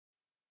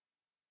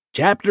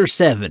Chapter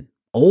 7.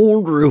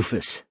 Old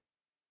Rufus.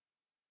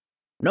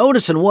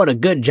 Noticing what a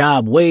good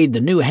job Wade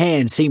the new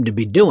hand seemed to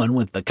be doing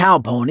with the cow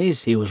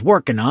ponies he was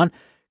working on,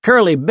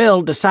 Curly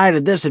Bill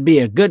decided this would be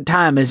a good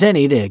time as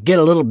any to get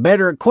a little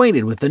better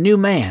acquainted with the new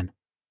man.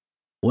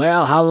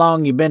 "Well, how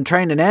long you been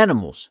training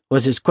animals?"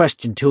 was his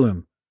question to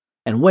him,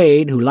 and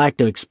Wade, who liked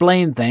to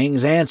explain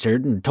things,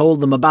 answered and told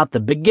them about the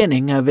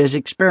beginning of his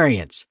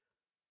experience.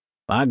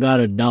 "I got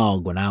a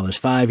dog when I was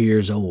 5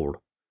 years old.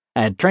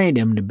 I had trained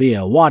him to be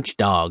a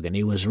watchdog, and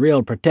he was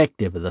real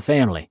protective of the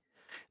family.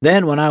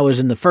 Then, when I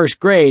was in the first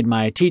grade,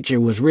 my teacher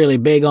was really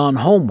big on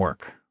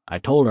homework. I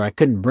told her I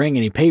couldn't bring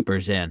any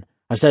papers in.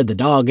 I said the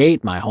dog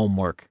ate my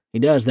homework. He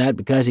does that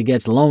because he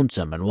gets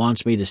lonesome and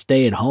wants me to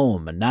stay at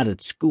home and not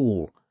at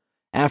school.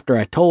 After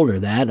I told her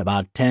that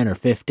about 10 or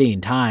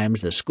 15 times,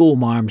 the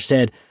schoolmarm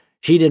said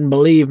she didn't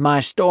believe my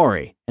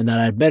story and that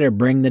I'd better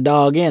bring the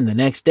dog in the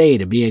next day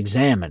to be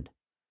examined.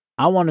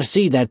 'I want to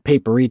see that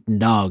paper-eating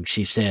dog,'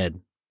 she said.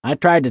 I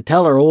tried to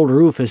tell her old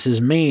Rufus is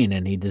mean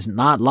and he does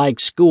not like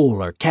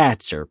school or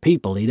cats or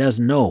people he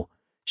doesn't know.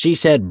 She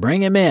said,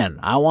 'Bring him in.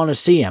 I want to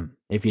see him.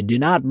 If you do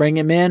not bring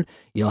him in,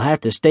 you'll have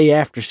to stay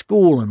after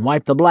school and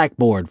wipe the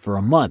blackboard for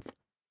a month.'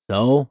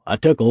 So I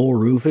took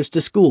old Rufus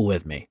to school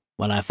with me.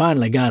 When I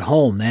finally got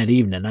home that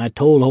evening, I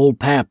told old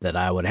Pap that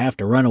I would have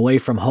to run away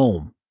from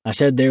home. I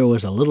said there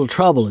was a little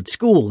trouble at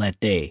school that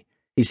day.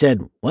 He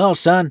said, 'Well,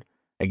 son,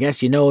 I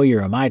guess you know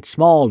you're a mite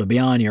small to be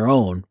on your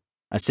own.'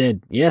 I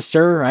said, 'Yes,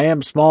 sir, I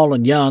am small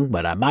and young,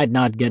 but I might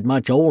not get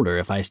much older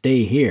if I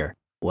stay here.'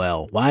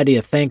 'Well, why do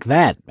you think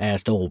that?'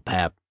 asked old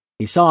Pap.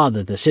 He saw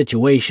that the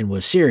situation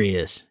was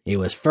serious. He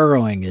was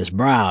furrowing his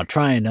brow,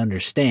 trying to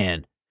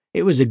understand.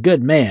 He was a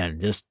good man,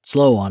 just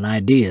slow on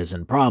ideas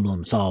and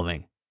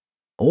problem-solving.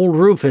 'Old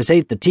Rufus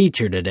ate the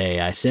teacher today,'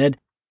 I said.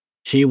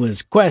 She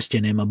was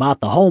questioning him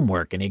about the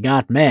homework, and he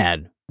got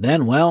mad.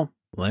 Then, well,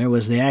 there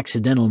was the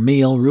accidental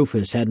meal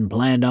Rufus hadn't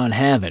planned on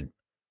having.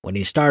 When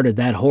he started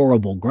that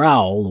horrible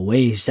growl, the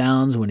way he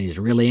sounds when he's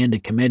really into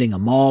committing a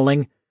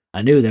mauling,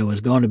 I knew there was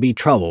going to be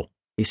trouble.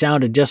 He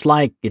sounded just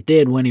like it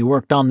did when he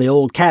worked on the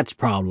old cat's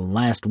problem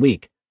last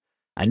week.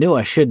 I knew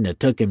I shouldn't have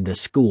took him to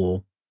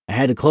school. I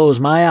had to close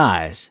my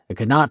eyes. I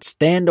could not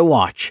stand to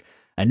watch.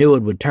 I knew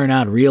it would turn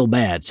out real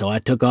bad, so I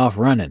took off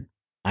running.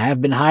 I have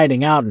been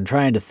hiding out and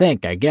trying to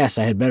think. I guess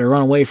I had better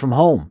run away from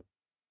home."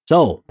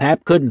 So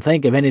Pap couldn't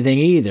think of anything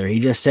either. He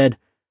just said,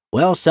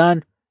 "Well,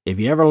 son, if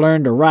you ever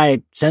learn to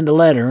write, send a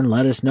letter and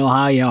let us know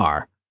how you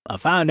are." I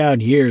found out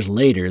years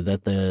later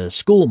that the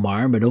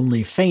schoolmarm had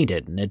only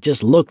fainted and it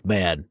just looked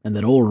bad, and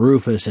that old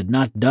Rufus had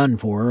not done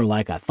for her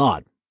like I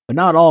thought. But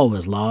not all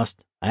was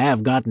lost. I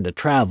have gotten to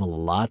travel a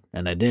lot,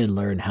 and I did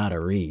learn how to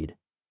read.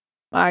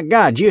 "My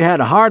God, you had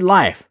a hard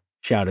life,"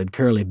 shouted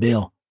Curly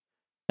Bill.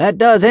 "That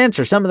does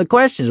answer some of the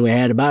questions we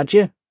had about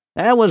you.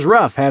 That was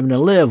rough having to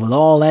live with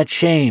all that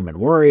shame and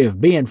worry of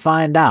being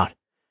found out.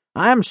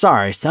 I'm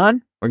sorry,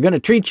 son. We're going to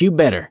treat you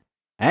better."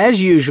 As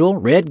usual,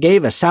 Red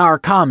gave a sour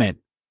comment.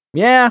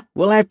 "Yeah,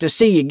 we'll have to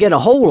see you get a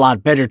whole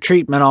lot better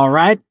treatment, all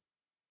right."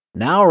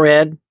 "Now,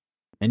 Red,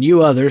 and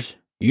you others,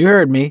 you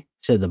heard me,"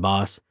 said the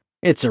boss.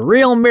 "It's a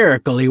real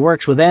miracle he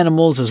works with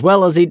animals as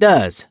well as he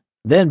does."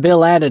 Then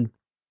Bill added,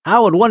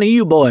 "How would one of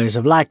you boys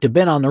have liked to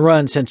been on the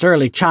run since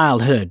early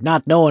childhood,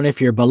 not knowing if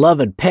your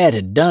beloved pet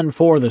had done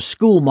for the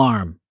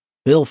schoolmarm?"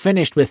 Bill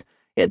finished with,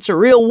 "It's a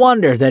real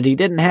wonder that he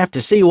didn't have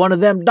to see one of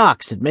them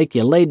docs that make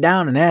you lay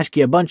down and ask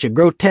you a bunch of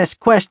grotesque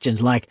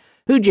questions like,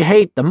 who'd you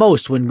hate the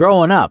most when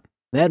growing up?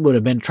 That would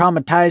have been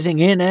traumatizing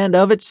in and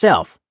of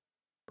itself."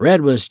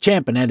 Red was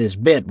champing at his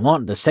bit,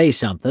 wanting to say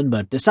something,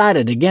 but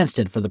decided against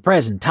it for the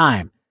present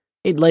time.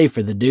 He'd lay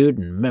for the dude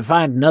and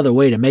find another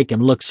way to make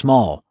him look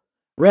small.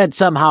 Red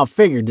somehow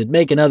figured that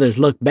making others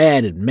look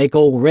bad would make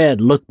old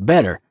Red look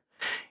better.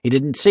 He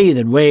didn't see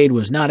that Wade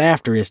was not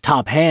after his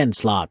top hand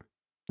slot.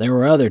 There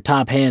were other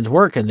top hands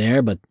working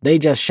there, but they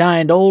just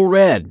shined old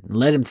Red and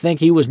let him think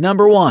he was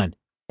number one.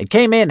 It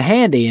came in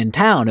handy in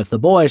town if the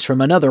boys from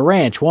another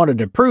ranch wanted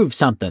to prove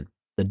something.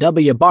 The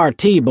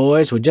W-Bar-T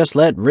boys would just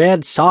let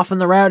Red soften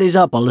the rowdies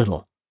up a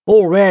little.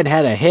 Old Red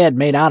had a head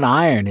made out of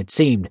iron, it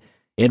seemed.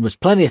 It was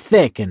plenty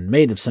thick and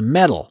made of some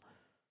metal.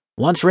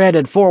 Once Red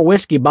had 4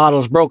 whiskey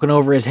bottles broken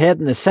over his head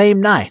in the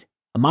same night.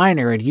 A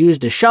miner had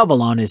used a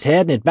shovel on his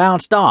head and it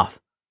bounced off.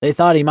 They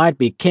thought he might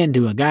be kin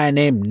to a guy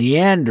named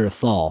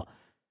Neanderthal.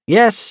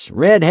 Yes,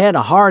 Red had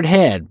a hard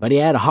head, but he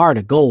had a heart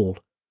of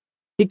gold.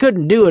 He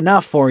couldn't do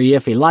enough for you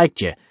if he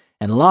liked you,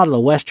 and a lot of the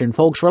Western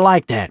folks were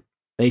like that.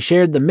 They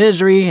shared the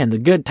misery and the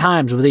good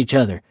times with each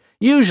other.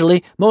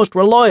 Usually, most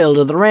were loyal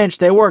to the ranch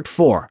they worked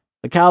for.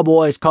 The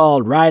cowboys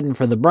called riding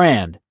for the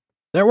brand.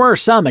 There were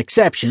some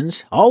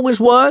exceptions, always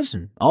was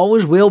and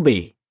always will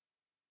be.